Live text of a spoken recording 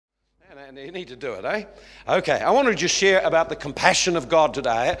And you need to do it, eh? Okay, I want to just share about the compassion of God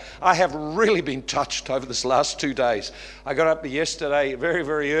today. I have really been touched over this last 2 days. I got up yesterday very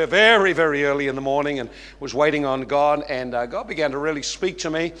early in the morning and was waiting on God, and God began to really speak to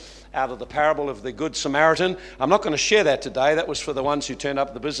me out of the parable of the Good Samaritan. I'm not going to share that today. That was for the ones who turned up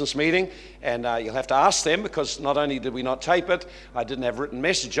at the business meeting, and you'll have to ask them, because not only did we not tape it, I didn't have written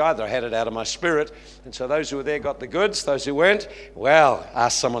message either. I had it out of my spirit, and so those who were there got the goods. Those who weren't, well,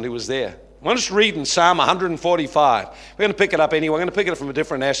 ask someone who was there. I want us to read in Psalm 145. We're going to pick it up anyway. We're going to pick it up from a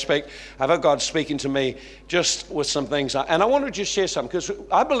different aspect. I've had God speaking to me just with some things. And I want to just share something, because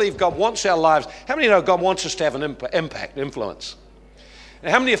I believe God wants our lives. How many know God wants us to have an impact, influence?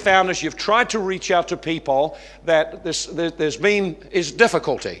 Now, how many have found as you've tried to reach out to people that there's been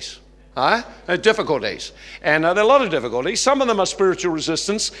difficulties? Difficulties. And there are a lot of difficulties. Some of them are spiritual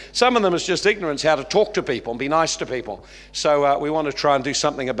resistance. Some of them is just ignorance, how to talk to people and be nice to people. So we want to try and do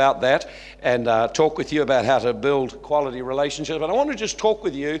something about that and talk with you about how to build quality relationships. But I want to just talk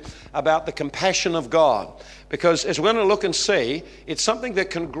with you about the compassion of God, because as we're going to look and see, it's something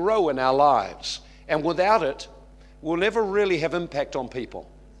that can grow in our lives. And without it, we'll never really have impact on people.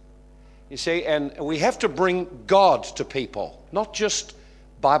 You see, and we have to bring God to people, not just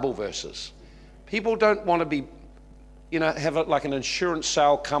Bible verses. People don't want to be, have like an insurance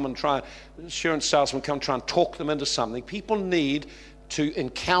salesman come and try and talk them into something. People need to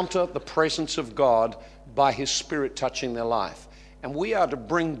encounter the presence of God by His Spirit touching their life. And we are to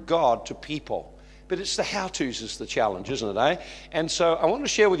bring God to people. But it's the how-tos is the challenge, isn't it, eh? And so I want to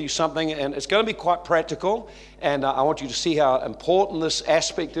share with you something, and it's going to be quite practical, and I want you to see how important this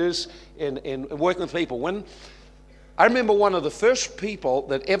aspect is in working with people. I remember one of the first people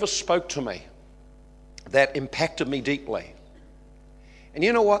that ever spoke to me that impacted me deeply. And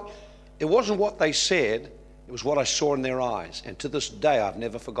you know what? It wasn't what they said, it was what I saw in their eyes. And to this day, I've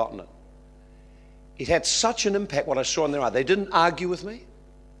never forgotten it. It had such an impact, what I saw in their eyes. They didn't argue with me,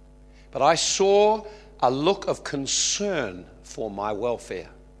 but I saw a look of concern for my welfare.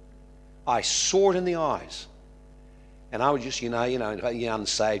 I saw it in the eyes. And I was just, you're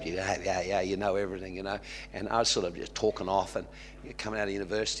unsaved, you know everything, And I was sort of just talking off, and you're coming out of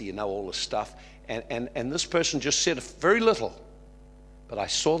university, you know all this stuff. And this person just said very little, but I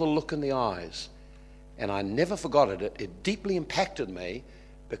saw the look in the eyes, and I never forgot it. It deeply impacted me,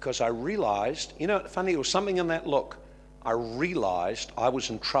 because I realized, funny, there was something in that look. I realized I was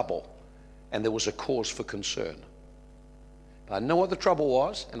in trouble, and there was a cause for concern. I didn't know what the trouble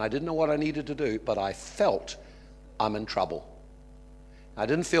was, and I didn't know what I needed to do, but I felt I'm in trouble. I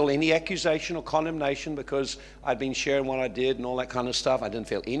didn't feel any accusation or condemnation, because I'd been sharing what I did and all that kind of stuff. I didn't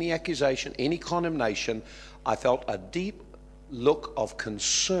feel any accusation, any condemnation. I felt a deep look of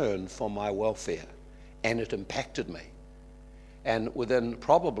concern for my welfare, and it impacted me. And within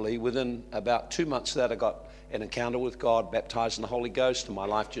about 2 months of that, I got an encounter with God, baptized in the Holy Ghost, and my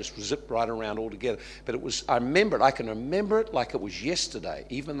life just zipped right around altogether. But I can remember it like it was yesterday,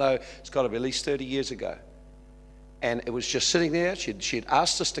 even though it's got to be at least 30 years ago. And it was just sitting there. She'd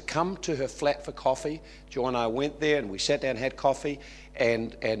asked us to come to her flat for coffee. Joy and I went there, and we sat down and had coffee.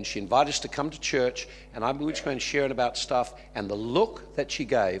 And she invited us to come to church. And I was going sharing about stuff. And the look that she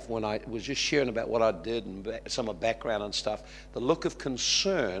gave when I was just sharing about what I did and some of the background and stuff, the look of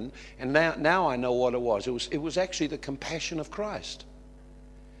concern. And now I know what it was. It was actually the compassion of Christ.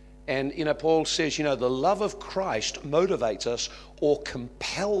 And, Paul says, the love of Christ motivates us or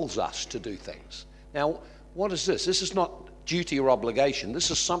compels us to do things. Now, what is this? This is not duty or obligation. This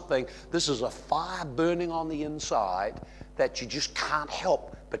is a fire burning on the inside that you just can't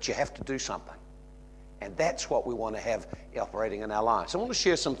help, but you have to do something. And that's what we want to have operating in our lives. I want to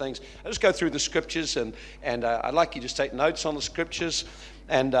share some things. I'll just go through the scriptures, and I'd like you to just take notes on the scriptures.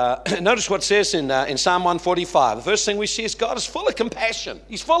 And notice what it says in Psalm 145. The first thing we see is God is full of compassion.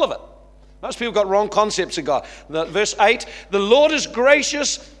 He's full of it. Most people got wrong concepts of God. Verse 8, the Lord is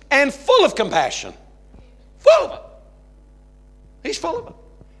gracious and full of compassion. Full of it. He's full of it.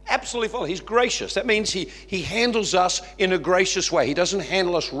 Absolutely full. He's gracious. That means he handles us in a gracious way. He doesn't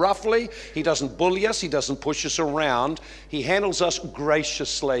handle us roughly. He doesn't bully us. He doesn't push us around. He handles us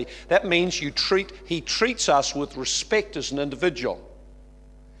graciously. That means he treats us with respect as an individual.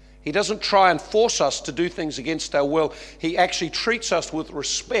 He doesn't try and force us to do things against our will. He actually treats us with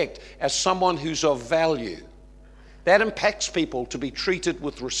respect as someone who's of value. That impacts people, to be treated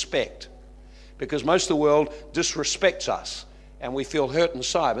with respect, because most of the world disrespects us, and we feel hurt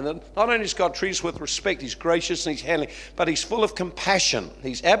inside. And then not only does God treat us with respect, He's gracious and He's handling, but He's full of compassion.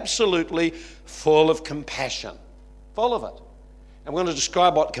 He's absolutely full of compassion. Full of it. And we're going to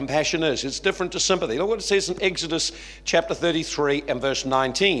describe what compassion is. It's different to sympathy. Look what it says in Exodus chapter 33 and verse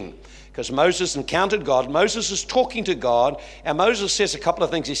 19. because Moses encountered God. Moses is talking to God, and Moses says a couple of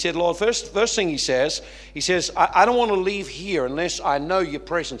things. He said, Lord, first thing he says, I don't want to leave here unless I know your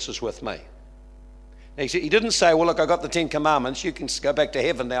presence is with me. Now, he didn't say, well, look, I got the 10 Commandments. You can go back to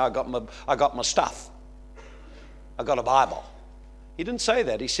heaven now. I got my stuff. I got a Bible. He didn't say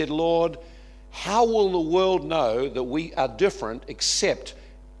that. He said, Lord, how will the world know that we are different except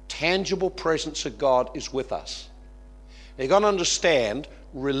tangible presence of God is with us? Now, you've got to understand,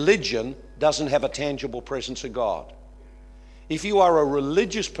 religion doesn't have a tangible presence of God. If you are a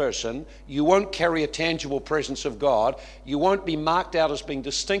religious person, you won't carry a tangible presence of God. You won't be marked out as being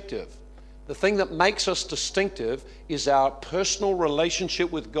distinctive. The thing that makes us distinctive is our personal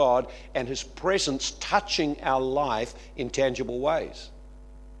relationship with God and His presence touching our life in tangible ways.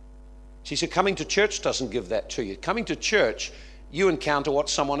 She said, coming to church doesn't give that to you. Coming to church, you encounter what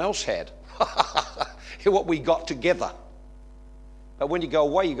someone else had, what we got together. But when you go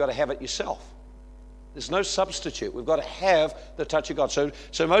away, you've got to have it yourself. There's no substitute. We've got to have the touch of God. So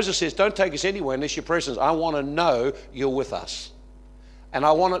Moses says, don't take us anywhere unless your presence. I want to know you're with us. And I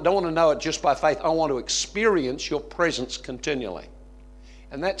don't want to know it just by faith. I want to experience your presence continually.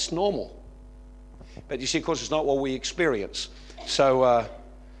 And that's normal. But you see, of course, it's not what we experience. So,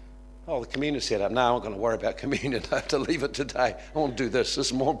 the communion set up. No, I'm not going to worry about communion. I have to leave it today. I want to do this. This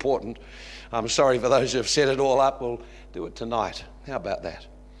is more important. I'm sorry for those who have set it all up. We'll do it tonight. How about that?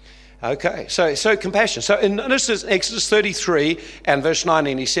 Okay, so compassion. So in Exodus 33 and verse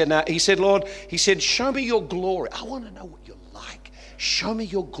 19, he said, Lord, show me your glory. I want to know what you're like. Show me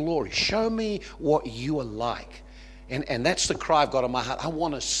your glory. Show me what you are like. And that's the cry I've got in my heart. I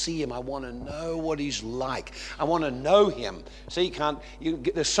want to see him. I want to know what he's like. I want to know him. See,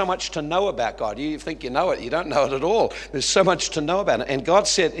 there's so much to know about God. You think you know it. You don't know it at all. There's so much to know about it. And God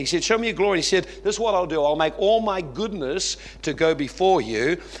said, he said, show me your glory. He said, this is what I'll do. I'll make all my goodness to go before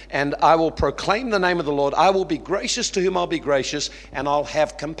you, and I will proclaim the name of the Lord. I will be gracious to whom I'll be gracious, and I'll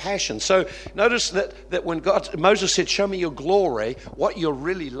have compassion. So notice that when Moses said, show me your glory, what you're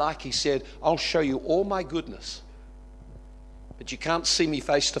really like, he said, I'll show you all my goodness. But you can't see me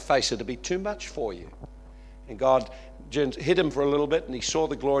face to face. It'll be too much for you. And God hid him for a little bit, and he saw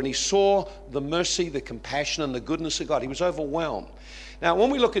the glory, and he saw the mercy, the compassion, and the goodness of God. He was overwhelmed. Now, when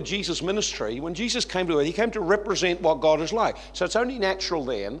we look at Jesus' ministry, when Jesus came to earth, he came to represent what God is like. So it's only natural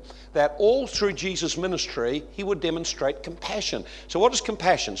then that all through Jesus' ministry, he would demonstrate compassion. So what is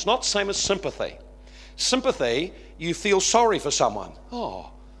compassion? It's not the same as sympathy. Sympathy, you feel sorry for someone.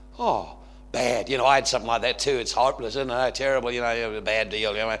 Oh, bad. I had something like that too. It's hopeless, isn't it? Terrible, a bad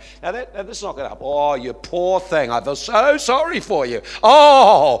deal. Now, this is not going to help. Oh, you poor thing. I feel so sorry for you.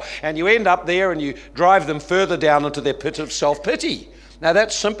 Oh, and you end up there and you drive them further down into their pit of self-pity. Now,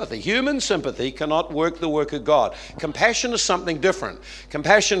 that's sympathy. Human sympathy cannot work the work of God. Compassion is something different.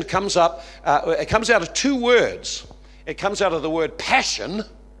 Compassion comes out of two words. It comes out of the word passion.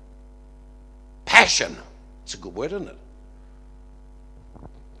 Passion. It's a good word, isn't it?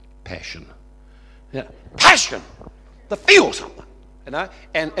 Passion. Yeah. Passion, to feel something,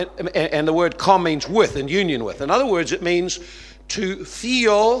 and the word com means with and union with. In other words, it means to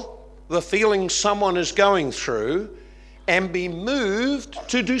feel the feeling someone is going through and be moved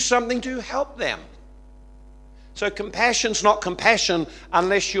to do something to help them. So compassion's not compassion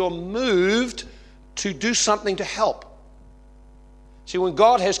unless you're moved to do something to help. See, when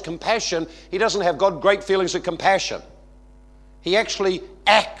God has compassion, he doesn't have great feelings of compassion. He actually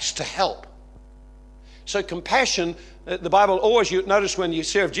acts to help. So compassion, the Bible always, you notice when you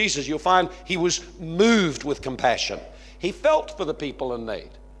serve Jesus, you'll find he was moved with compassion. He felt for the people in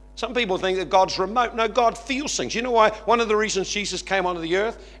need. Some people think that God's remote. No, God feels things. You know why? One of the reasons Jesus came onto the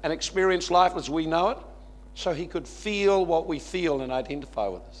earth and experienced life as we know it, so he could feel what we feel and identify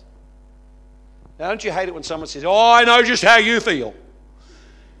with us. Now, don't you hate it when someone says, oh, I know just how you feel?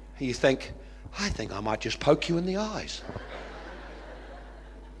 You think, I think I might just poke you in the eyes.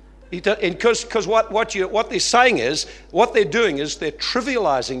 Because what they're saying is, what they're doing is they're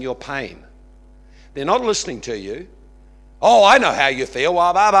trivializing your pain. They're not listening to you. Oh, I know how you feel.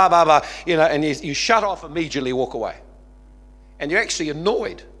 Blah, blah, blah, blah, blah. And you shut off immediately, walk away. And you're actually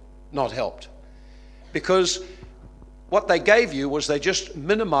annoyed, not helped. Because what they gave you was they just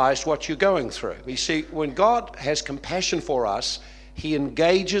minimized what you're going through. You see, when God has compassion for us, he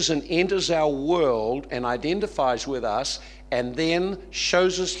engages and enters our world and identifies with us and then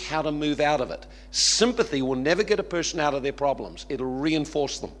shows us how to move out of it. Sympathy will never get a person out of their problems. It'll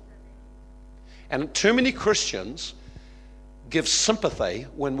reinforce them. And too many Christians give sympathy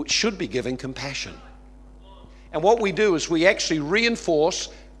when we should be giving compassion. And what we do is we actually reinforce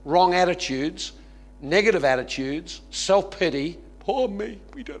wrong attitudes, negative attitudes, self-pity, Poor me.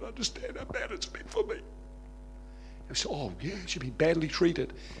 We don't understand how bad it's been for me. I said, oh, yeah, she's been badly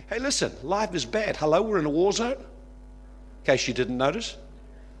treated. Hey, listen, life is bad. Hello, we're in a war zone. In case you didn't notice.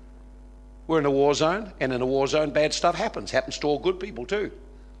 We're in a war zone, and in a war zone, bad stuff happens. Happens to all good people too.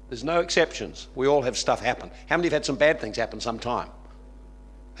 There's no exceptions. We all have stuff happen. How many have had some bad things happen sometime?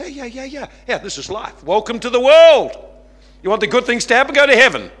 Hey, yeah. Yeah, this is life. Welcome to the world. You want the good things to happen? Go to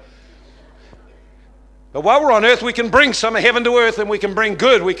heaven. But while we're on earth, we can bring some of heaven to earth, and we can bring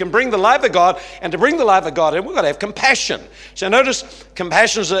good. We can bring the life of God, and to bring the life of God, and we've got to have compassion. So notice,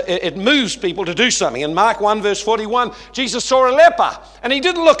 compassion, it moves people to do something. In Mark 1, verse 41, Jesus saw a leper, and he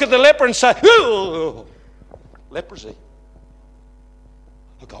didn't look at the leper and say, "Ooh, leprosy.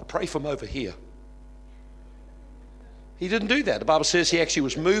 Oh God, pray from over here." He didn't do that. The Bible says he actually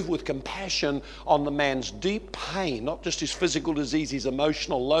was moved with compassion on the man's deep pain, not just his physical disease, his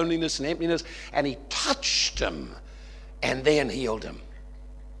emotional loneliness and emptiness, and he touched him and then healed him.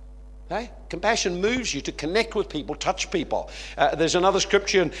 Okay? Compassion moves you to connect with people, touch people. There's another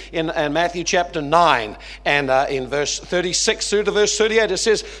scripture in Matthew chapter 9, and in verse 36 through to verse 38, it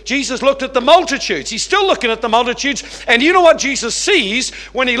says, Jesus looked at the multitudes. He's still looking at the multitudes, and you know what Jesus sees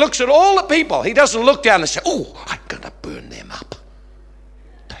when he looks at all the people? He doesn't look down and say, oh, I'm going to burn them up.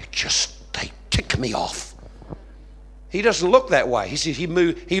 They tick me off. He doesn't look that way. He says he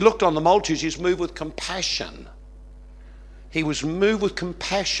looked on the multitudes. He was moved with compassion. He was moved with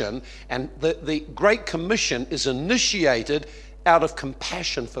compassion, and the Great Commission is initiated out of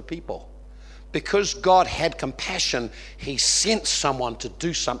compassion for people. Because God had compassion, he sent someone to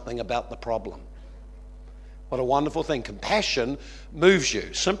do something about the problem. What a wonderful thing. Compassion moves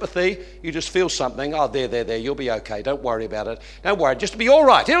you. Sympathy, you just feel something. Oh, there, you'll be okay. Don't worry about it. Don't worry, just be all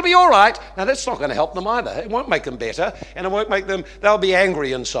right. It'll be all right. Now, that's not going to help them either. It won't make them better, and it won't make them, they'll be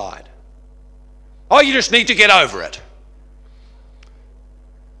angry inside. Oh, you just need to get over it.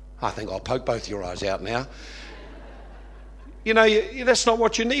 I think I'll poke both your eyes out now. You know, that's not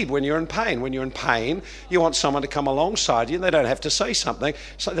what you need when you're in pain. When you're in pain, you want someone to come alongside you. They don't have to say something.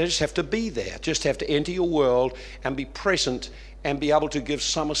 So they just have to be there. Just have to enter your world and be present and be able to give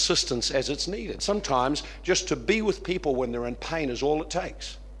some assistance as it's needed. Sometimes just to be with people when they're in pain is all it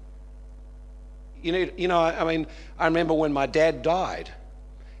takes. I remember when my dad died.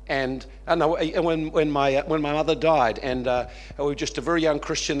 And when my mother died, and we were just a very young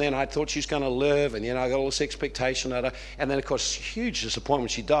Christian then, I thought she's going to live, and I got all this expectation at her. And then, of course, huge disappointment when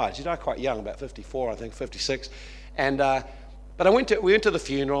she died. She died quite young, about 54, I think, 56. And but we went to the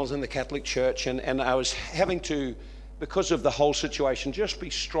funerals in the Catholic Church, and I was having to, because of the whole situation, just be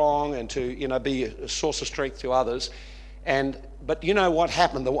strong and to be a source of strength to others. But you know what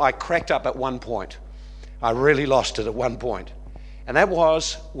happened? I cracked up at one point. I really lost it at one point. And that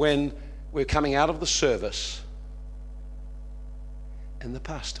was when we were coming out of the service, and the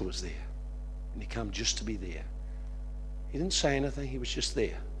pastor was there. And he came just to be there. He didn't say anything, he was just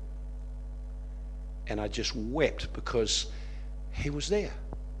there. And I just wept because he was there.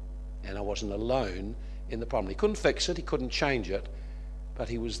 And I wasn't alone in the problem. He couldn't fix it, he couldn't change it, but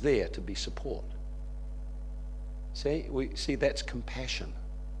he was there to be support. See, that's compassion.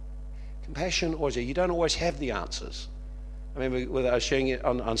 Compassion, you don't always have the answers. I remember I was sharing it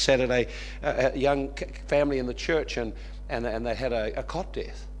on Saturday, a young family in the church, and they had a cot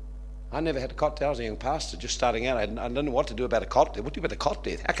death. I never had a cot death. I was a young pastor just starting out. I didn't know what to do about a cot death. What do you do about a cot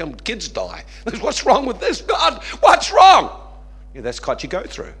death? How come kids die? What's wrong with this? God, what's wrong? That's cot you go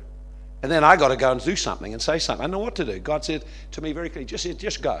through. And then I got to go and do something and say something. I didn't know what to do. God said to me very clearly,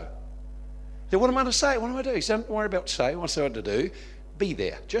 just go. I said, what am I to say? What am I to do? He said, don't worry about what to say. I want to say what to do. Be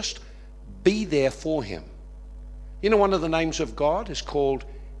there. Just be there for him. One of the names of God is called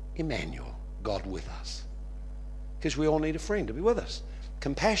Emmanuel, God with us. Because we all need a friend to be with us.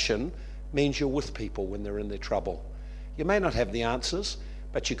 Compassion means you're with people when they're in their trouble. You may not have the answers,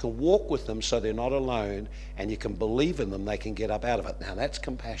 but you can walk with them so they're not alone, and you can believe in them, they can get up out of it. Now that's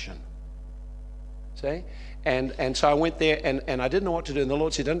compassion. See? And so I went there, and I didn't know what to do, and the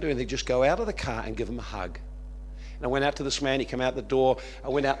Lord said, don't do anything, just go out of the car and give him a hug. And I went out to this man, he came out the door, I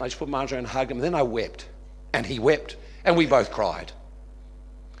went out and I just put my arms around and hugged him, and then I wept. And he wept, and we both cried.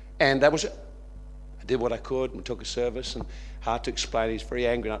 And that was it. I did what I could and took a service, and hard to explain, he's very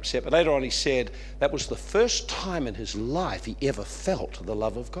angry and upset. But later on he said that was the first time in his life he ever felt the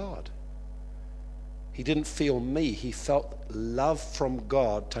love of God. He didn't feel me, he felt love from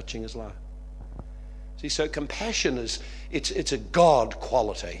God touching his life. See, so compassion it's a God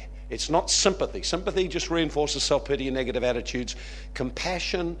quality. It's not sympathy. Sympathy just reinforces self-pity and negative attitudes.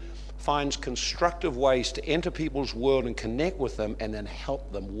 Compassion finds constructive ways to enter people's world and connect with them and then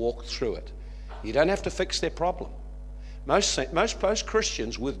help them walk through it. You don't have to fix their problem. Most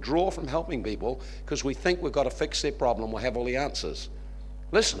Christians withdraw from helping people because we think we've got to fix their problem or have all the answers.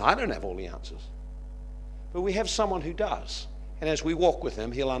 Listen, I don't have all the answers. But we have someone who does. And as we walk with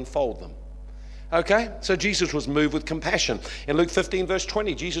him, he'll unfold them. Okay? So Jesus was moved with compassion. In Luke 15, verse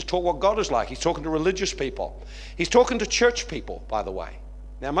 20, Jesus taught what God is like. He's talking to religious people. He's talking to church people, by the way.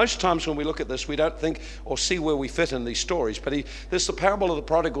 Now, most times when we look at this, we don't think or see where we fit in these stories. But there's the parable of the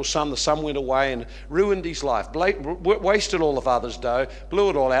prodigal son. The son went away and ruined his life, wasted all the father's dough, blew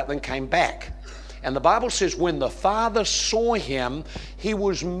it all out, then came back. And the Bible says when the father saw him, he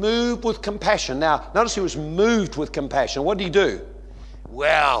was moved with compassion. Now, notice he was moved with compassion. What did he do?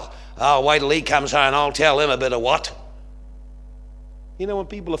 Well, I'll wait till he comes home, I'll tell him a bit of what. You know, when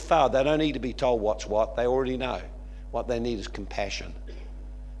people have failed, they don't need to be told what's what. They already know. What they need is compassion.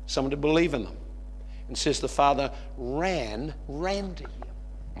 Someone to believe in them. And says the father ran to him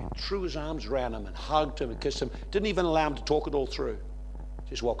and threw his arms around him and hugged him and kissed him. Didn't even allow him to talk it all through.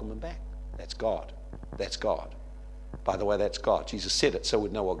 Just welcome him back. That's God. That's God. By the way, that's God. Jesus said it so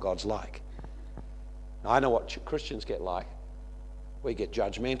we'd know what God's like. Now, I know what Christians get like. We get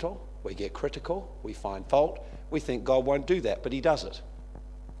judgmental. We get critical. We find fault. We think God won't do that, but he does it.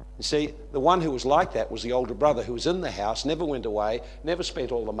 You see, the one who was like that was the older brother who was in the house, never went away, never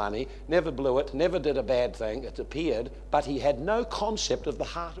spent all the money, never blew it, never did a bad thing, it appeared, but he had no concept of the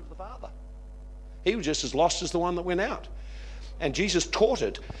heart of the father. He was just as lost as the one that went out. And Jesus taught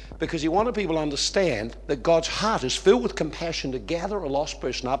it because he wanted people to understand that God's heart is filled with compassion to gather a lost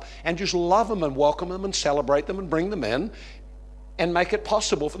person up and just love them and welcome them and celebrate them and bring them in and make it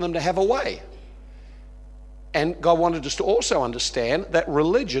possible for them to have a way. And God wanted us to also understand that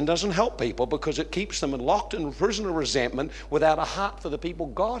religion doesn't help people because it keeps them locked in prison of resentment without a heart for the people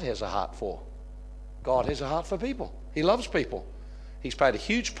God has a heart for. God has a heart for people. He loves people. He's paid a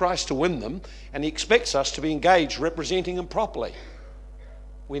huge price to win them, and he expects us to be engaged representing him properly.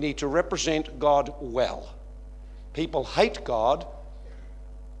 We need to represent God well. People hate God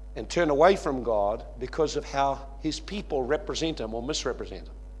and turn away from God because of how his people represent him or misrepresent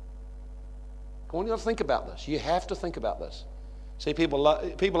him. I want you to think about this. You have to think about this. See, people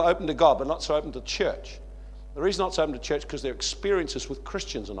are open to God, but not so open to church. The reason not so open to church is because their experiences with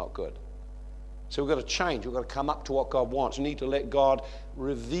Christians are not good. So we've got to change. We've got to come up to what God wants. We need to let God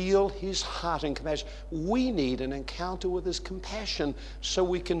reveal his heart and compassion. We need an encounter with his compassion so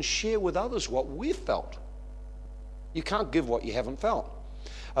we can share with others what we've felt. You can't give what you haven't felt.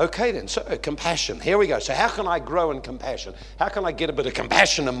 Okay then, so compassion. Here we go. So how can I grow in compassion? How can I get a bit of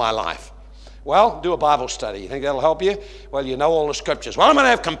compassion in my life? Well, do a Bible study. You think that'll help you? Well, you know all the scriptures. Well, I'm going to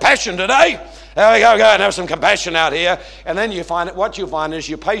have compassion today. There we go, go and have some compassion out here. And then what you find is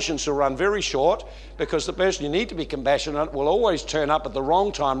your patience will run very short because the person you need to be compassionate will always turn up at the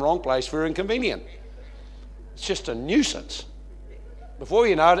wrong time, wrong place, very inconvenient. It's just a nuisance. Before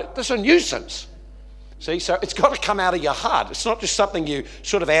you know it, it's a nuisance. See, so it's got to come out of your heart. It's not just something you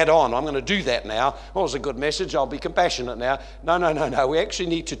sort of add on. I'm going to do that now. Well, it's a good message. I'll be compassionate now. No. We actually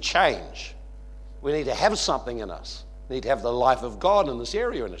need to change. We need to have something in us. We need to have the life of God in this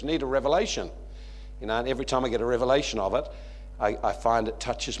area in us. We need a revelation. You know, and every time I get a revelation of it, I find it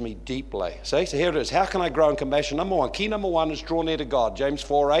touches me deeply. See, so here it is. How can I grow in compassion? Key number one is draw near to God. James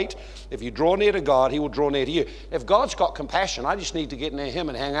 4:8. If you draw near to God, he will draw near to you. If God's got compassion, I just need to get near him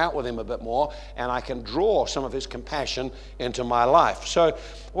and hang out with him a bit more, and I can draw some of his compassion into my life. So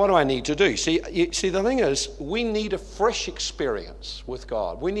what do I need to do? See, the thing is, we need a fresh experience with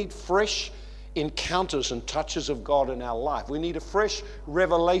God. We need fresh encounters and touches of God in our life. We need a fresh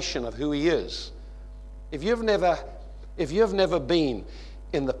revelation of who he is. If you've never been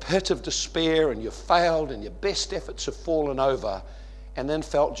in the pit of despair and you've failed and your best efforts have fallen over and then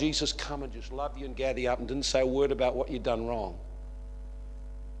felt Jesus come and just love you and gather you up and didn't say a word about what you'd done wrong,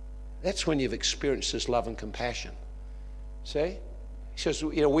 that's when you've experienced this love and compassion. See? He says,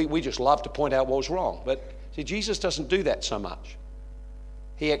 we just love to point out what was wrong. But see, Jesus doesn't do that so much.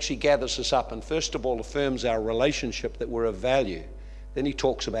 He actually gathers us up and first of all affirms our relationship that we're of value. Then he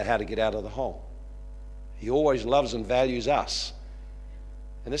talks about how to get out of the hole. He always loves and values us.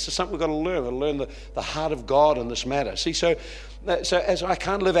 And this is something we've got to learn. We've got to learn the heart of God in this matter. See, so as I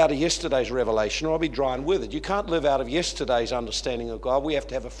can't live out of yesterday's revelation or I'll be dry and withered. You can't live out of yesterday's understanding of God. We have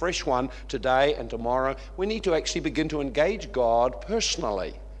to have a fresh one today and tomorrow. We need to actually begin to engage God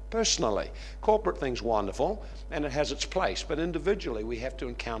personally. Corporate thing's wonderful and it has its place, but individually we have to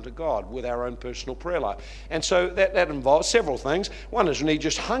encounter God with our own personal prayer life. And so that involves several things. One is we need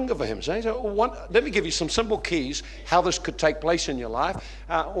just hunger for him. So let me give you some simple keys how this could take place in your life.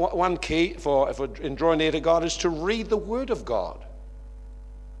 One key for drawing near to God is to read the Word of God.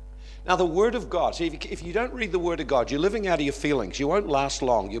 Now, the Word of God, see, if you don't read the Word of God, you're living out of your feelings. You won't last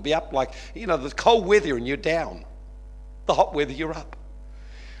long. You'll be up like, the cold weather and you're down. The hot weather, you're up.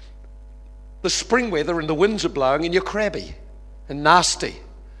 The spring weather and the winds are blowing and you're crabby and nasty.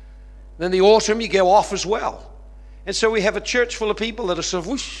 Then the autumn, you go off as well. And so we have a church full of people that are sort of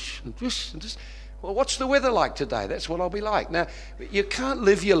whoosh and whoosh and just, well, what's the weather like today? That's what I'll be like. Now, you can't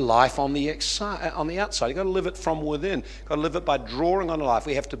live your life on the outside. You've got to live it from within. You've got to live it by drawing on life.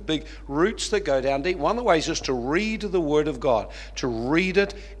 We have to big roots that go down deep. One of the ways is to read the Word of God, to read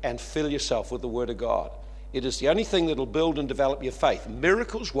it and fill yourself with the Word of God. It is the only thing that will build and develop your faith.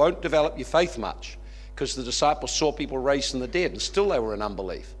 Miracles won't develop your faith much because the disciples saw people raised from the dead and still they were in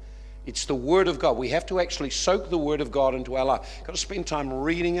unbelief. It's the Word of God. We have to actually soak the Word of God into our life. Got to spend time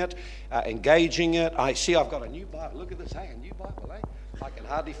reading it, engaging it. I've got a new Bible. Look at this, hey, a new Bible, eh? I can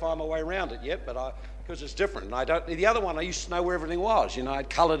hardly find my way around it yet, but because it's different. And I don't. The other one, I used to know where everything was. I'd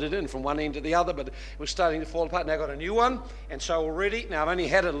coloured it in from one end to the other, but it was starting to fall apart. Now I've got a new one, and so already, now I've only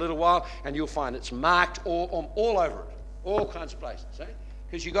had it a little while, and you'll find it's marked all over it, all kinds of places, eh?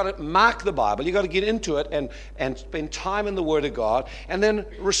 Because you've got to mark the Bible, you've got to get into it and spend time in the Word of God and then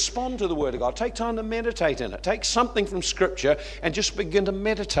respond to the Word of God. Take time to meditate in it. Take something from Scripture and just begin to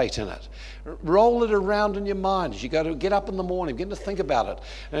meditate in it. Roll it around in your mind as you go to get up in the morning, begin to think about it.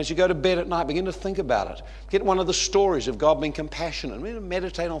 And as you go to bed at night, begin to think about it. Get one of the stories of God being compassionate. Begin to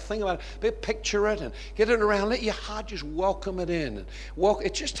meditate on, think about it, picture it and get it around. Let your heart just welcome it in.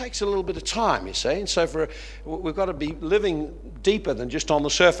 It just takes a little bit of time, you see. And so we've got to be living deeper than just on the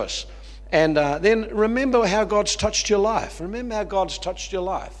surface. And then remember how God's touched your life. Remember how God's touched your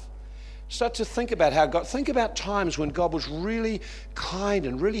life. Start to think about times when God was really kind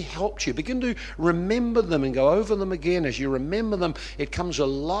and really helped you. Begin to remember them and go over them again. As you remember them, it comes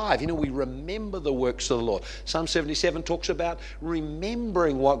alive. We remember the works of the Lord. Psalm 77 talks about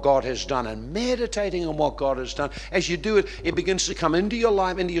remembering what God has done and meditating on what God has done. As you do it, it begins to come into your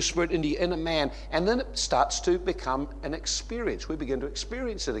life, into your spirit, into your inner man, and then it starts to become an experience. We begin to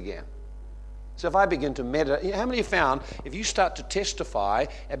experience it again. So if I begin to meditate, how many have found if you start to testify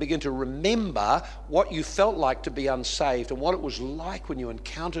and begin to remember what you felt like to be unsaved and what it was like when you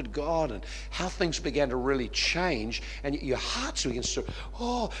encountered God and how things began to really change and your heart begins to,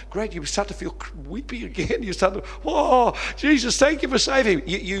 oh, great, you start to feel weepy again. You start to, oh, Jesus, thank you for saving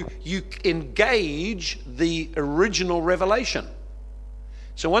me. You engage the original revelation.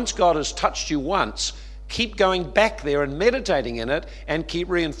 So once God has touched you once, keep going back there and meditating in it and keep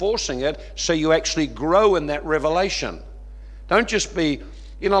reinforcing it so you actually grow in that revelation. Don't just be,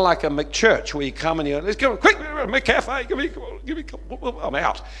 like a McChurch where you come and you go, let's go, quick, McCafe, give me, I'm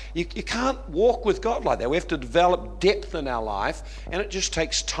out. You can't walk with God like that. We have to develop depth in our life and it just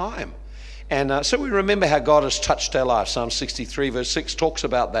takes time. And so we remember how God has touched our life. Psalm 63 verse 6 talks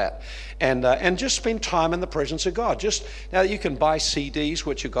about that. And just spend time in the presence of God. Just now you can buy CDs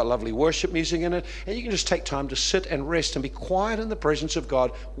which have got lovely worship music in it, and you can just take time to sit and rest and be quiet in the presence of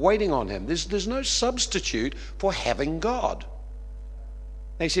God, waiting on Him. There's no substitute for having God.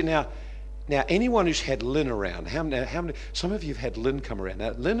 They say now anyone who's had Lynn around, how many? Some of you have had Lynn come around.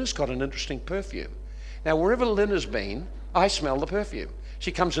 Now Lynn has got an interesting perfume. Now wherever Lynn has been, I smell the perfume.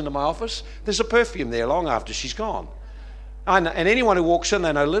 She comes into my office, there's a perfume there long after she's gone. And anyone who walks in,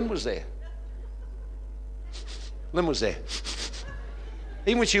 they know Lynn was there. Lynn was there.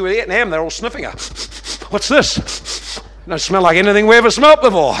 Even when she was eating ham, they're all sniffing her. What's this? Don't smell like anything we ever smelt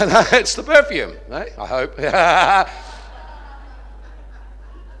before. It's the perfume, eh? I hope.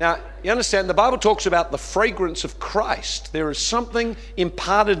 Now, you understand, the Bible talks about the fragrance of Christ. There is something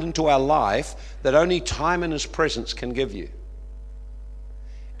imparted into our life that only time in His presence can give you.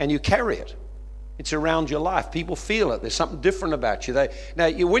 And you carry it. It's around your life. People feel it. There's something different about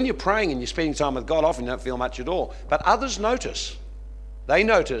you. When you're praying and you're spending time with God, often you don't feel much at all. But others notice. They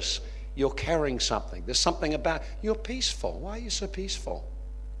notice you're carrying something. There's something about you're peaceful. Why are you so peaceful?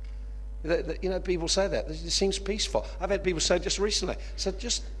 People say that. It seems peaceful. I've had people say just recently,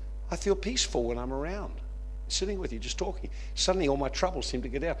 I feel peaceful when I'm around. Sitting with you, just talking. Suddenly all my troubles seem to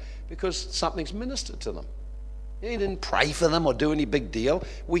get out because something's ministered to them. You didn't pray for them or do any big deal.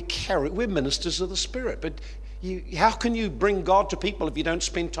 We're ministers of the Spirit. But how can you bring God to people if you don't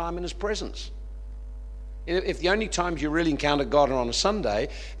spend time in His presence? If the only times you really encounter God are on a Sunday,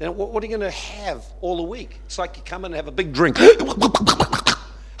 then what are you going to have all the week? It's like you come in and have a big drink.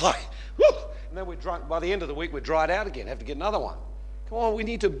 Hi. And then we're drunk. By the end of the week, we're dried out again. Have to get another one. Come on, we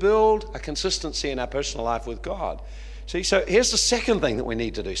need to build a consistency in our personal life with God. See, so here's the second thing that we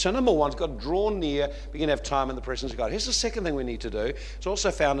need to do. So number one, we've got to draw near, begin to have time in the presence of God. Here's the second thing we need to do. It's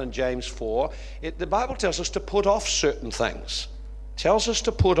also found in James 4. The Bible tells us to put off certain things. tells us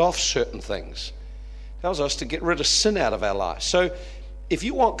to put off certain things, tells us to get rid of sin out of our lives. So if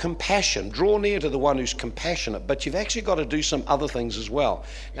you want compassion, draw near to the one who's compassionate, but you've actually got to do some other things as well.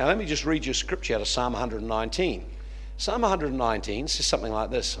 Now let me just read you a scripture out of Psalm 119. Psalm 119 says something like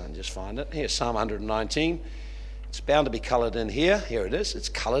this. I can just find it. Here's Psalm 119. It's bound to be coloured in here. Here it is. It's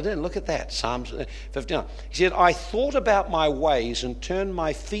coloured in. Look at that. Psalm 59. He said, I thought about my ways and turned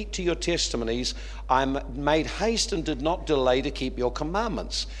my feet to your testimonies. I made haste and did not delay to keep your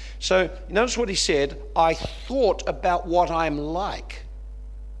commandments. So notice what he said. I thought about what I'm like.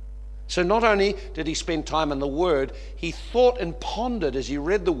 So not only did he spend time in the Word, he thought and pondered as he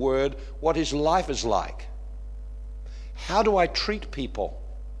read the Word what his life is like. How do I treat people?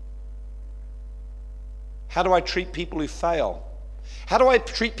 How do I treat people who fail? How do I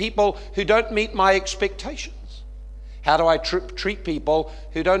treat people who don't meet my expectations? How do I treat people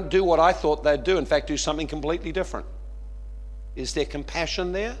who don't do what I thought they'd do, in fact, do something completely different? Is there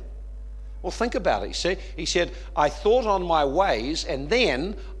compassion there? Well, think about it. You see, he said, I thought on my ways, and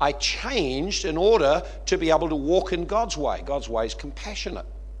then I changed in order to be able to walk in God's way. God's way is compassionate.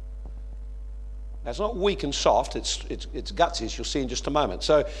 Now, it's not weak and soft, it's gutsy, as you'll see in just a moment.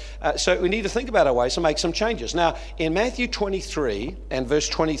 So we need to think about our ways and make some changes. Now, in Matthew 23 and verse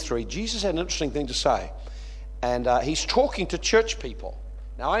 23, Jesus had an interesting thing to say. And he's talking to church people.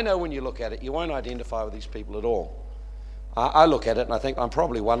 Now, I know when you look at it, you won't identify with these people at all. I look at it and I think I'm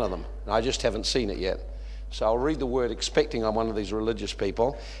probably one of them. I just haven't seen it yet. So I'll read the word expecting I'm one of these religious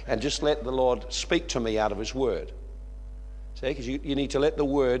people and just let the Lord speak to me out of his word. See, because you need to let the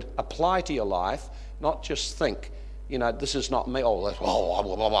word apply to your life, not just think, this is not me. Oh, that's, blah,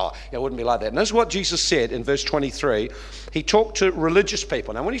 blah, blah, blah. It wouldn't be like that. And this is what Jesus said in verse 23. He talked to religious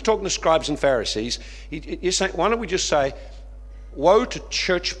people. Now, when he's talking to scribes and Pharisees, he's saying, why don't we just say, woe to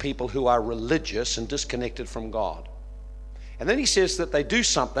church people who are religious and disconnected from God. And then he says that they do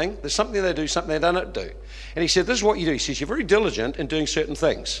something. There's something they do, something they don't do. And he said, this is what you do. He says, you're very diligent in doing certain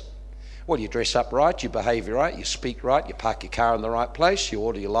things. Well, you dress up right, you behave right, you speak right, you park your car in the right place, you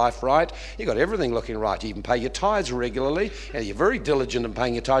order your life right, you've got everything looking right. You even pay your tithes regularly, and you're very diligent in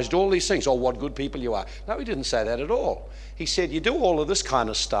paying your tithes to all these things. Oh, what good people you are. No, he didn't say that at all. He said, you do all of this kind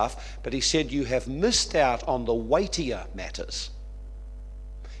of stuff, but he said you have missed out on the weightier matters.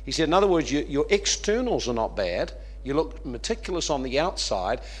 He said, in other words, your externals are not bad. You look meticulous on the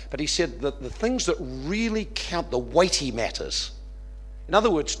outside, but he said that the things that really count, the weighty matters. In other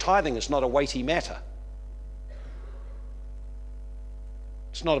words, tithing is not a weighty matter.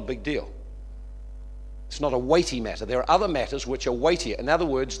 It's not a big deal. It's not a weighty matter. There are other matters which are weightier. In other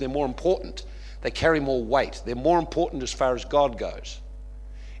words, they're more important. They carry more weight. They're more important as far as God goes.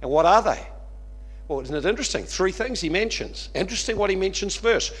 And what are they? Well, isn't it interesting? 3 things he mentions. Interesting what he mentions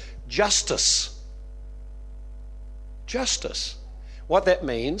first. Justice. Justice. What that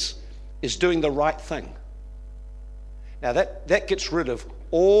means is doing the right thing. Now that gets rid of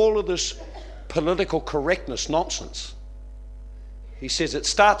all of this political correctness nonsense. He says it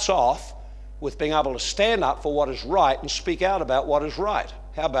starts off with being able to stand up for what is right and speak out about what is right.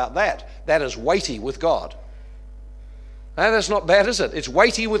 How about that? That is weighty with God. Now, that's not bad, is it? It's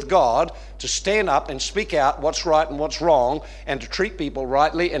weighty with God to stand up and speak out what's right and what's wrong and to treat people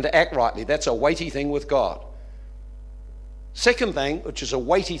rightly and to act rightly. That's a weighty thing with God. Second thing, which is a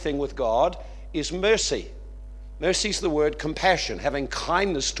weighty thing with God, is mercy. Mercy is the word compassion, having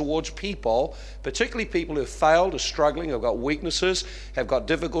kindness towards people, particularly people who have failed, are struggling, have got weaknesses, have got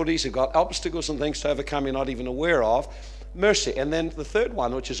difficulties, have got obstacles and things to overcome you're not even aware of. Mercy. And then the third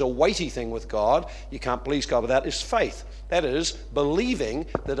one, which is a weighty thing with God, you can't please God without, is faith. That is, believing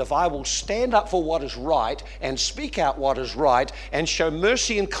that if I will stand up for what is right and speak out what is right and show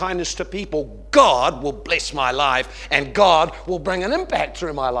mercy and kindness to people, God will bless my life and God will bring an impact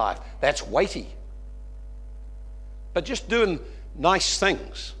through my life. That's weighty. But just doing nice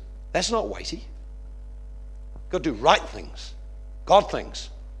things, that's not weighty. You've got to do right things, God things.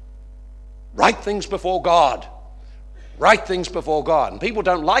 Right things before God. Right things before God. And people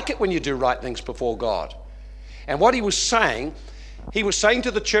don't like it when you do right things before God. And what he was saying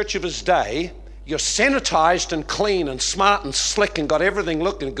to the church of his day, you're sanitized and clean and smart and slick and got everything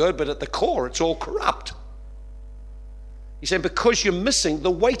looking good, but at the core it's all corrupt. He said, because you're missing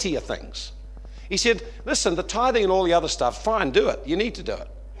the weightier things. He said, listen, the tithing and all the other stuff, fine, do it. You need to do it.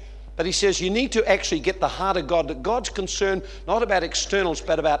 But he says you need to actually get the heart of God, that God's concerned not about externals,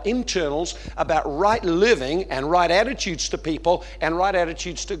 but about internals, about right living and right attitudes to people and right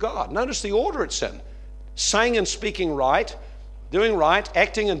attitudes to God. Notice the order it's in. Saying and speaking right, doing right,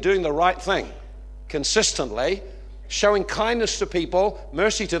 acting and doing the right thing consistently, showing kindness to people,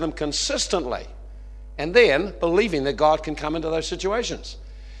 mercy to them consistently. and then believing that God can come into those situations.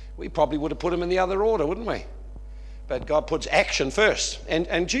 We probably would have put them in the other order, wouldn't we? But God puts action first.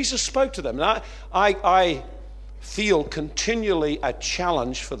 And Jesus spoke to them. And I feel continually a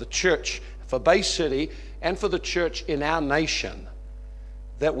challenge for the church, for Bay City, and for the church in our nation,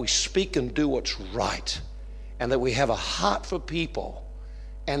 that we speak and do what's right, and that we have a heart for people,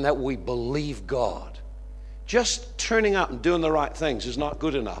 and that we believe God. Just turning up and doing the right things is not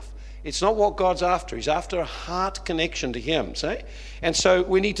good enough. It's not what God's after. He's after a heart connection to Him, see? And so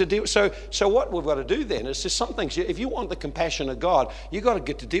we need to do, so what we've got to do then is just some things. If you want the compassion of God, you've got to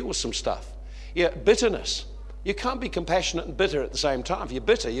get to deal with some stuff. Yeah, bitterness. You can't be compassionate and bitter at the same time. If you're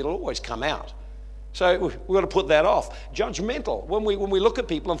bitter, it'll always come out. So we've got to put that off. Judgmental, when we look at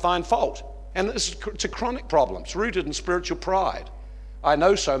people and find fault. And it's a chronic problem. It's rooted in spiritual pride. I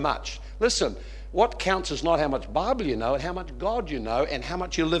know so much. Listen, what counts is not how much Bible you know, and how much God you know, and how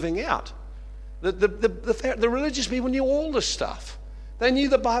much you're living out. The religious people knew all this stuff. They knew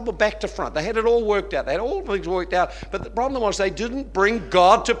the Bible back to front. They had it all worked out. They had all things worked out. But the problem was they didn't bring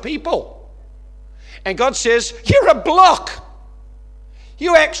God to people. And God says, you're a block.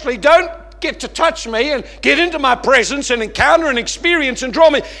 You actually don't get to touch me and get into my presence and encounter and experience and draw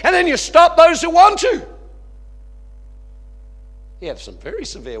me. And then you stop those who want to. He had some very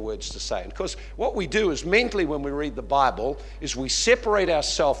severe words to say. And of course, what we do is mentally when we read the Bible is we separate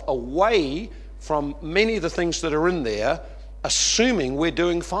ourselves away from many of the things that are in there, assuming we're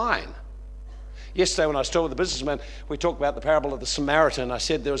doing fine. Yesterday when I was talking with the businessman, we talked about the parable of the Samaritan. I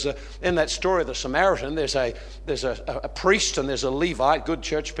said in that story of the Samaritan, there's a priest and there's a Levite, good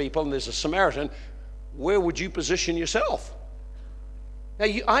church people, and there's a Samaritan. Where would you position yourself? Now,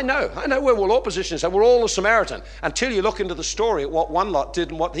 I know where we'll all position ourselves. We're all a Samaritan until you look into the story at what one lot did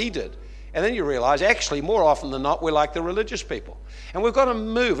and what he did. And then you realize, actually, more often than not, we're like the religious people. And we've got to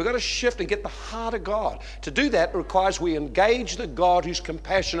move. We've got to shift and get the heart of God. To do that requires we engage the God who's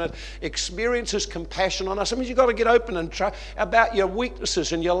compassionate, experiences compassion on us. That means you've got to get open and try about your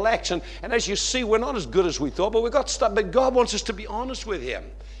weaknesses and your lacks. And as you see, we're not as good as we thought, but we've got stuff. But God wants us to be honest with Him.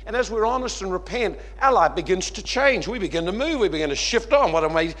 And as we're honest and repent, our life begins to change. We begin to move. We begin to shift on. What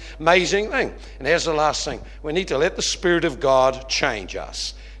an amazing thing. And here's the last thing. We need to let the Spirit of God change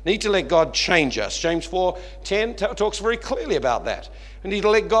us. Need to let God change us. James 4:10 talks very clearly about that. We need to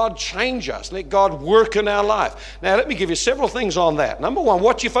let God change us. Let God work in our life. Now, let me give you several things on that. Number one,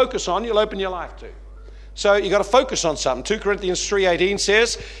 what you focus on, you'll open your life to. So you've got to focus on something. 2 Corinthians 3:18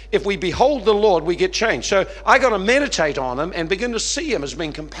 says, if we behold the Lord, we get changed. So I got to meditate on Him and begin to see Him as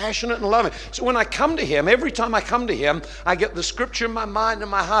being compassionate and loving. So when I come to Him, every time I come to Him, I get the scripture in my mind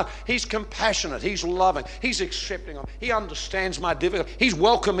and my heart. He's compassionate. He's loving. He's accepting. He understands my difficulty. He's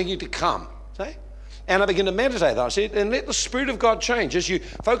welcoming you to come. See? And I begin to meditate on it. And let the Spirit of God change. As you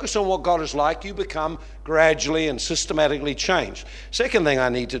focus on what God is like, you become gradually and systematically changed. Second thing I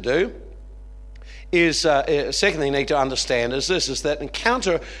need to do second thing you need to understand is that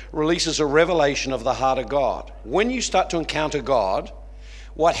encounter releases a revelation of the heart of God. When you start to encounter God,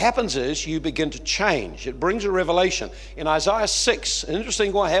 what happens is you begin to change. It brings a revelation. In Isaiah 6,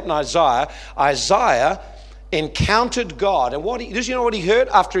 interesting what happened to Isaiah encountered God. And does you know what he heard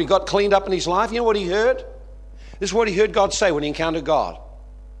after he got cleaned up in his life? You know what he heard? This is what he heard God say when he encountered God.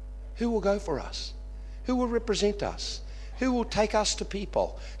 Who will go for us? Who will represent us? Who will take us to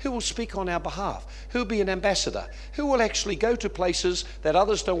people? Who will speak on our behalf? Who will be an ambassador? Who will actually go to places that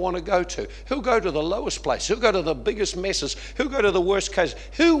others don't want to go to? Who will go to the lowest place? Who will go to the biggest messes? Who will go to the worst cases?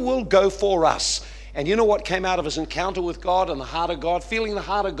 Who will go for us? And you know what came out of his encounter with God and the heart of God? Feeling the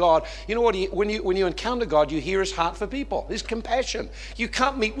heart of God. You know what? When you encounter God, you hear His heart for people. His compassion. You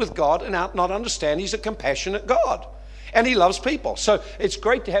can't meet with God and not understand He's a compassionate God. And He loves people. So it's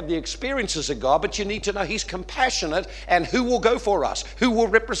great to have the experiences of God, but you need to know He's compassionate and who will go for us, who will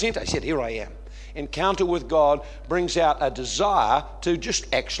represent us. He said, here I am. Encounter with God brings out a desire to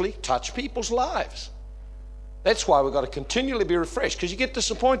just actually touch people's lives. That's why we've got to continually be refreshed, because you get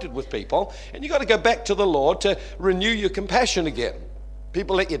disappointed with people and you've got to go back to the Lord to renew your compassion again.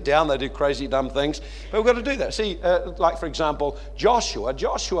 People let you down, they do crazy, dumb things. But we've got to do that. See, like for example, Joshua.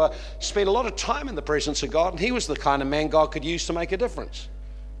 Joshua spent a lot of time in the presence of God, and he was the kind of man God could use to make a difference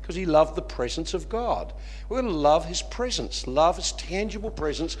because he loved the presence of God. We're going to love His presence, love His tangible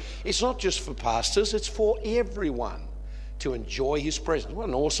presence. It's not just for pastors, it's for everyone to enjoy His presence. What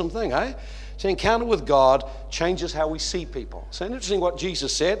an awesome thing, eh? So encounter with God changes how we see people. So interesting what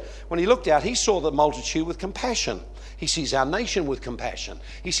Jesus said. When He looked out, He saw the multitude with compassion. He sees our nation with compassion.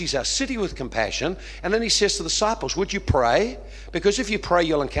 He sees our city with compassion. And then He says to the disciples, would you pray? Because if you pray,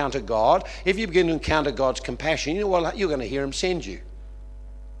 you'll encounter God. If you begin to encounter God's compassion, you know what? You're going to hear Him send you.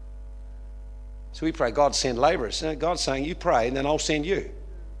 So we pray, God, send laborers. God's saying, you pray, and then I'll send you,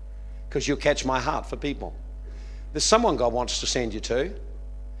 because you'll catch my heart for people. There's someone God wants to send you to.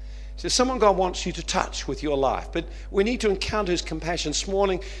 There's someone God wants you to touch with your life. But we need to encounter his compassion. This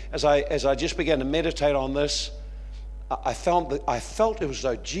morning, as I just began to meditate on this, I felt it was as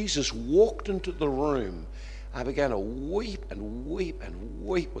though Jesus walked into the room. I began to weep and weep and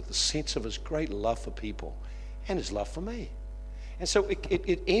weep with the sense of his great love for people and his love for me. And so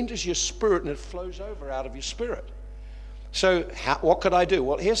it enters your spirit and it flows over out of your spirit. So what could I do?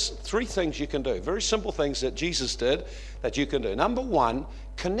 Well, here's 3 things you can do. Very simple things that Jesus did that you can do. Number 1,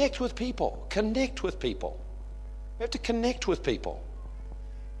 connect with people. Connect with people. You have to connect with people.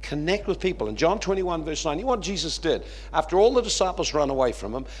 Connect with people. In John 21, verse 9, you know what Jesus did? After all the disciples ran away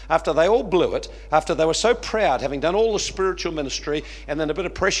from him, after they all blew it, after they were so proud, having done all the spiritual ministry, and then a bit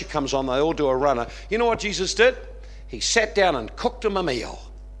of pressure comes on, they all do a runner. You know what Jesus did? He sat down and cooked them a meal.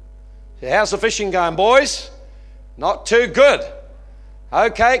 He said, how's the fishing going, boys? Not too good.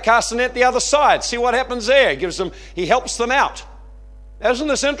 Okay, cast the net the other side. See what happens there. He helps them out. Isn't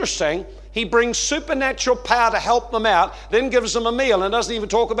this interesting? He brings supernatural power to help them out, then gives them a meal and doesn't even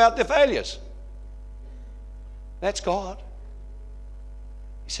talk about their failures. That's God.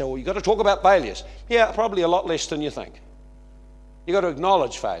 You say, well, you've got to talk about failures. Yeah, probably a lot less than you think. You've got to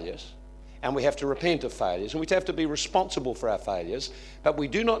acknowledge failures, and we have to repent of failures, and we have to be responsible for our failures, but we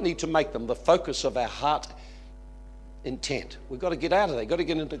do not need to make them the focus of our heart intent. We've got to get out of there. You've got to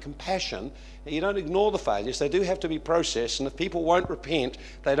get into compassion. You don't ignore the failures. They do have to be processed, and if people won't repent,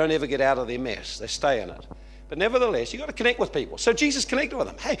 they don't ever get out of their mess. They stay in it. But nevertheless, you've got to connect with people. So Jesus connected with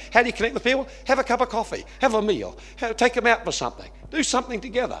them. Hey, how do you connect with people? Have a cup of coffee. Have a meal. Take them out for something. Do something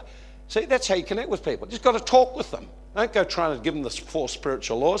together. See, that's how you connect with people. Just got to talk with them. Don't go trying to give them the 4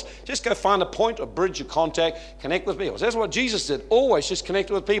 spiritual laws. Just go find a point, a bridge of contact, connect with people. So that's what Jesus did. Always just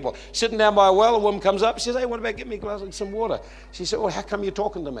connected with people. Sitting down by a well, a woman comes up. She says, hey, what about getting me a glass of some water? She said, well, how come you're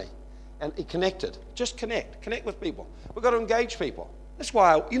talking to me? And he connected. Just connect. Connect with people. We've got to engage people. That's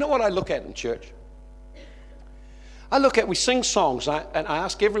why, you know what I look at in church? We sing songs, and I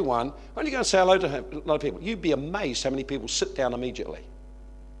ask everyone, why don't you go and say hello to a lot of people? You'd be amazed how many people sit down immediately.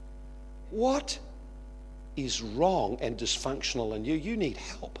 What is wrong and dysfunctional in you? You need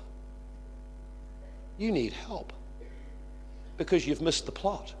help. You need help because you've missed the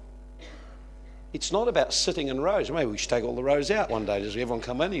plot. It's not about sitting in rows. Maybe we should take all the rows out one day. Does everyone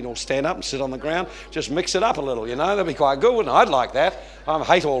come in? You can all stand up and sit on the ground. Just mix it up a little, That'd be quite good, wouldn't it? I'd like that. I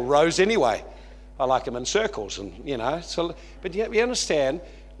hate all rows anyway. I like them in circles, and So, but you understand,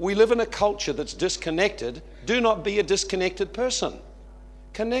 we live in a culture that's disconnected. Do not be a disconnected person.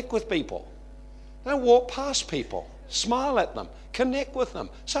 Connect with people. Don't walk past people. Smile at them. Connect with them.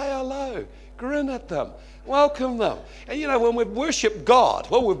 Say hello. Grin at them. Welcome them. And when we worship God,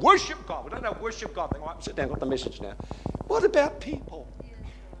 we don't know worship God. Sit down, got the message now. What about people?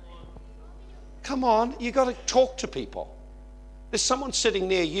 Come on, you've got to talk to people. There's someone sitting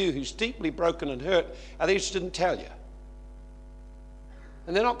near you who's deeply broken and hurt, and they just didn't tell you.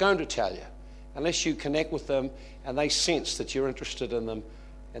 And they're not going to tell you unless you connect with them and they sense that you're interested in them.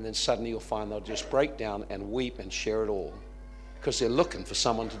 And then suddenly you'll find they'll just break down and weep and share it all because they're looking for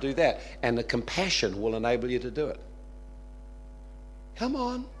someone to do that. And the compassion will enable you to do it. Come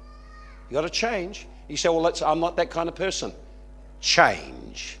on. You got to change. You say, well, I'm not that kind of person.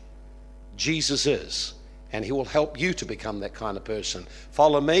 Change. Jesus is. And he will help you to become that kind of person.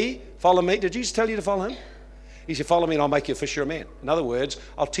 Follow me. Follow me. Did Jesus tell you to follow him? He said, follow me and I'll make you a fisher of men. In other words,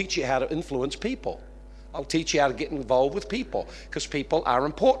 I'll teach you how to influence people. I'll teach you how to get involved with people because people are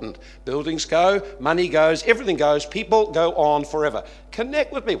important. Buildings go, money goes, everything goes. People go on forever.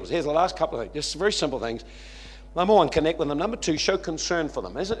 Connect with people. Here's the last couple of things, just very simple things. Number 1, connect with them. Number 2, show concern for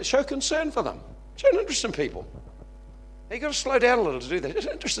them. Isn't it? Show concern for them. Show an interest in people. Now, you've got to slow down a little to do that. Just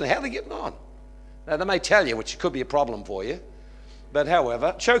interested in how they're getting on. Now, they may tell you, which could be a problem for you, but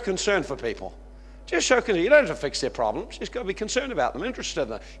however, show concern for people. Just show concern. You don't have to fix their problems. You just got to be concerned about them, interested in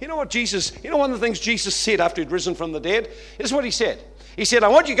them. You know one of the things Jesus said after he'd risen from the dead? This is what he said. He said, I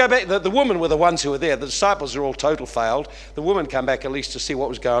want you to go back. The women were the ones who were there. The disciples are all total failed. The women come back at least to see what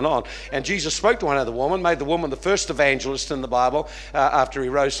was going on. And Jesus spoke to one of the women, made the woman the first evangelist in the Bible after he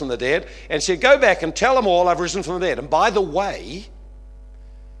rose from the dead, and said, go back and tell them all I've risen from the dead. And by the way,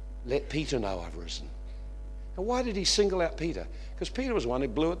 let Peter know I've risen. And why did he single out Peter? Because Peter was the one who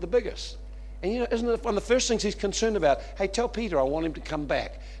blew it the biggest. And isn't it one of the first things he's concerned about? Hey, tell Peter I want him to come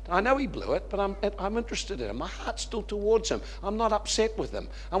back. I know he blew it, but I'm interested in him. My heart's still towards him. I'm not upset with him.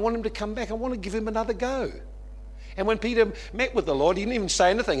 I want him to come back. I want to give him another go. And when Peter met with the Lord, he didn't even say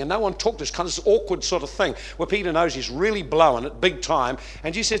anything, and no one talked. This kind of this awkward sort of thing where Peter knows he's really blowing it big time,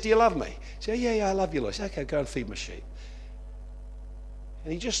 and Jesus says, do you love me? He says, yeah, I love you, Lord. He says, okay, go and feed my sheep.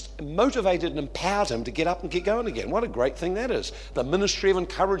 And he just motivated and empowered him to get up and get going again. What a great thing that is. The ministry of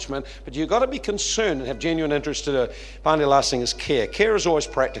encouragement. But you've got to be concerned and have genuine interest to do it. Finally, last thing is care. Care is always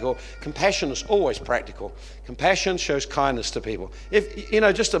practical. Compassion is always practical. Compassion shows kindness to people. If,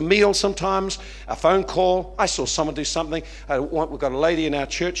 just a meal sometimes, a phone call. I saw someone do something. We've got a lady in our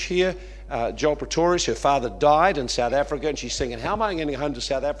church here, Joel Pretorius. Her father died in South Africa, and she's thinking, how am I getting home to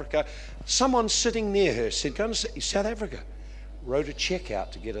South Africa? Someone sitting near her said, go to South Africa. Wrote a check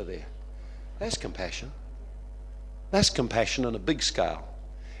out to get her there. That's compassion. That's compassion on a big scale.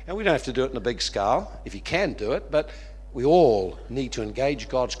 And we don't have to do it in a big scale, if you can do it, but we all need to engage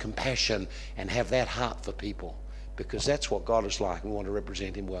God's compassion and have that heart for people, because that's what God is like. We want to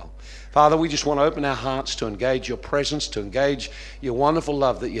represent him well. Father, we just want to open our hearts to engage your presence, to engage your wonderful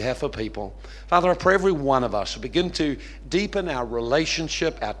love that you have for people. Father, I pray every one of us will begin to deepen our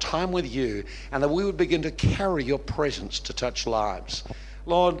relationship, our time with you, and that we would begin to carry your presence to touch lives.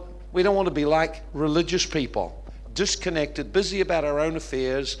 Lord, we don't want to be like religious people, disconnected, busy about our own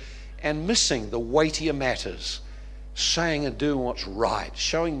affairs, and missing the weightier matters. Saying and doing what's right,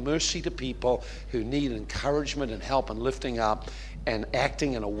 showing mercy to people who need encouragement and help and lifting up, and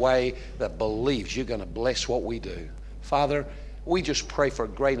acting in a way that believes you're going to bless what we do. Father, we just pray for a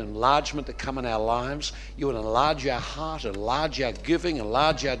great enlargement to come in our lives. You would enlarge our heart, enlarge our giving,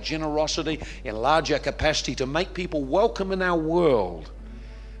 enlarge our generosity, enlarge our capacity to make people welcome in our world.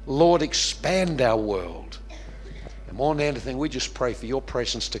 Lord, expand our world. And more than anything, we just pray for your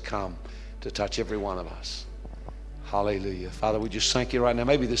presence to come to touch every one of us. Hallelujah. Father, we just thank you right now.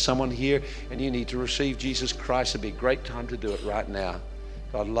 Maybe there's someone here and you need to receive Jesus Christ. It'd be a great time to do it right now.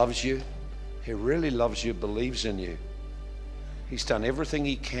 God loves you. He really loves you, believes in you. He's done everything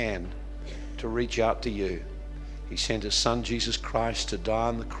he can to reach out to you. He sent his son, Jesus Christ, to die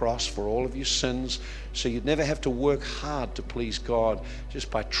on the cross for all of your sins, so you'd never have to work hard to please God. Just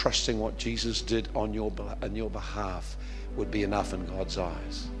by trusting what Jesus did on your behalf would be enough in God's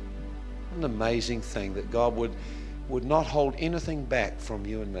eyes. An amazing thing that God would not hold anything back from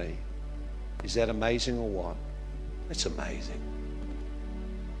you and me. Is that amazing or what? It's amazing.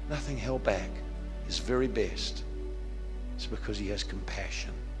 Nothing held back. His very best. It's because he has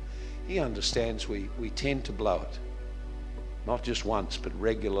compassion. He understands we tend to blow it. Not just once, but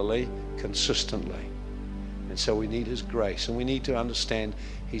regularly, consistently. And so we need his grace, and we need to understand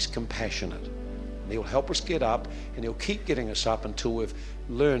he's compassionate. And he'll help us get up, and he'll keep getting us up until we've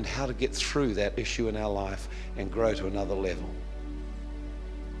learned how to get through that issue in our life and grow to another level.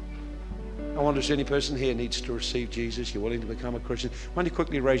 I wonder if any person here needs to receive Jesus. You're willing to become a Christian. Why don't you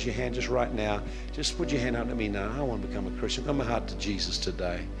quickly raise your hand just right now? Just put your hand out to me now. I want to become a Christian. Give my heart to Jesus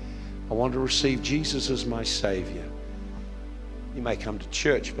today. I want to receive Jesus as my Savior. You may come to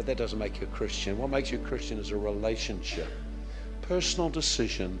church, but that doesn't make you a Christian. What makes you a Christian is a relationship, personal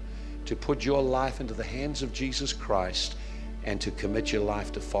decision to put your life into the hands of Jesus Christ and to commit your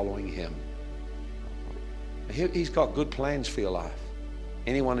life to following him. He's got good plans for your life.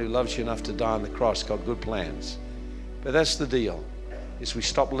 Anyone who loves you enough to die on the cross got good plans. But that's the deal, is we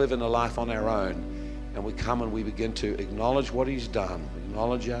stop living a life on our own and we come and we begin to acknowledge what he's done,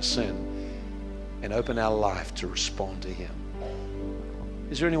 acknowledge our sin, and open our life to respond to him.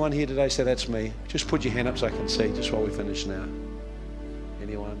 Is there anyone here today say, that's me? Just put your hand up so I can see just while we finish now.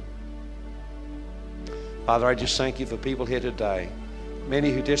 Anyone? Father, I just thank you for people here today,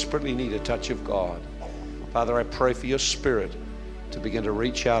 many who desperately need a touch of God. Father, I pray for your Spirit to begin to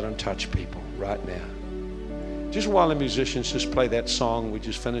reach out and touch people right now. Just while the musicians just play that song, we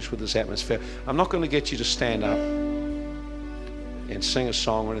just finished with this atmosphere. I'm not going to get you to stand up and sing a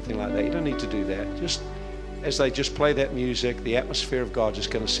song or anything like that. You don't need to do that. Just as they just play that music, the atmosphere of God is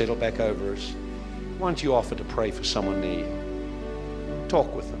going to settle back over us. Why don't you offer to pray for someone near you?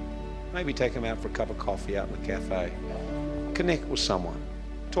 Talk with them. Maybe take them out for a cup of coffee out in the cafe. Connect with someone.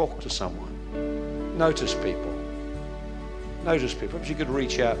 Talk to someone. Notice people. Notice people. Perhaps you could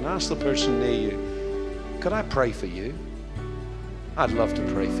reach out and ask the person near you, could I pray for you? I'd love to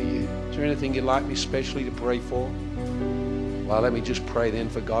pray for you. Is there anything you'd like me specially to pray for? Well, let me just pray then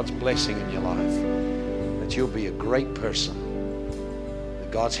for God's blessing in your life, that you'll be a great person,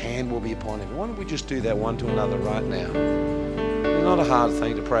 that God's hand will be upon him. Why don't we just do that one to another right now? It's not a hard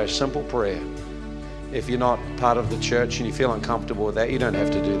thing to pray, a simple prayer. If you're not part of the church and you feel uncomfortable with that, you don't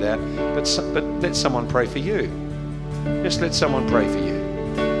have to do that. But let someone pray for you. Just let someone pray for you.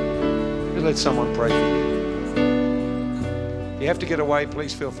 Just let someone pray for you. If you have to get away,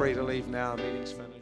 please feel free to leave now. Meeting's finished.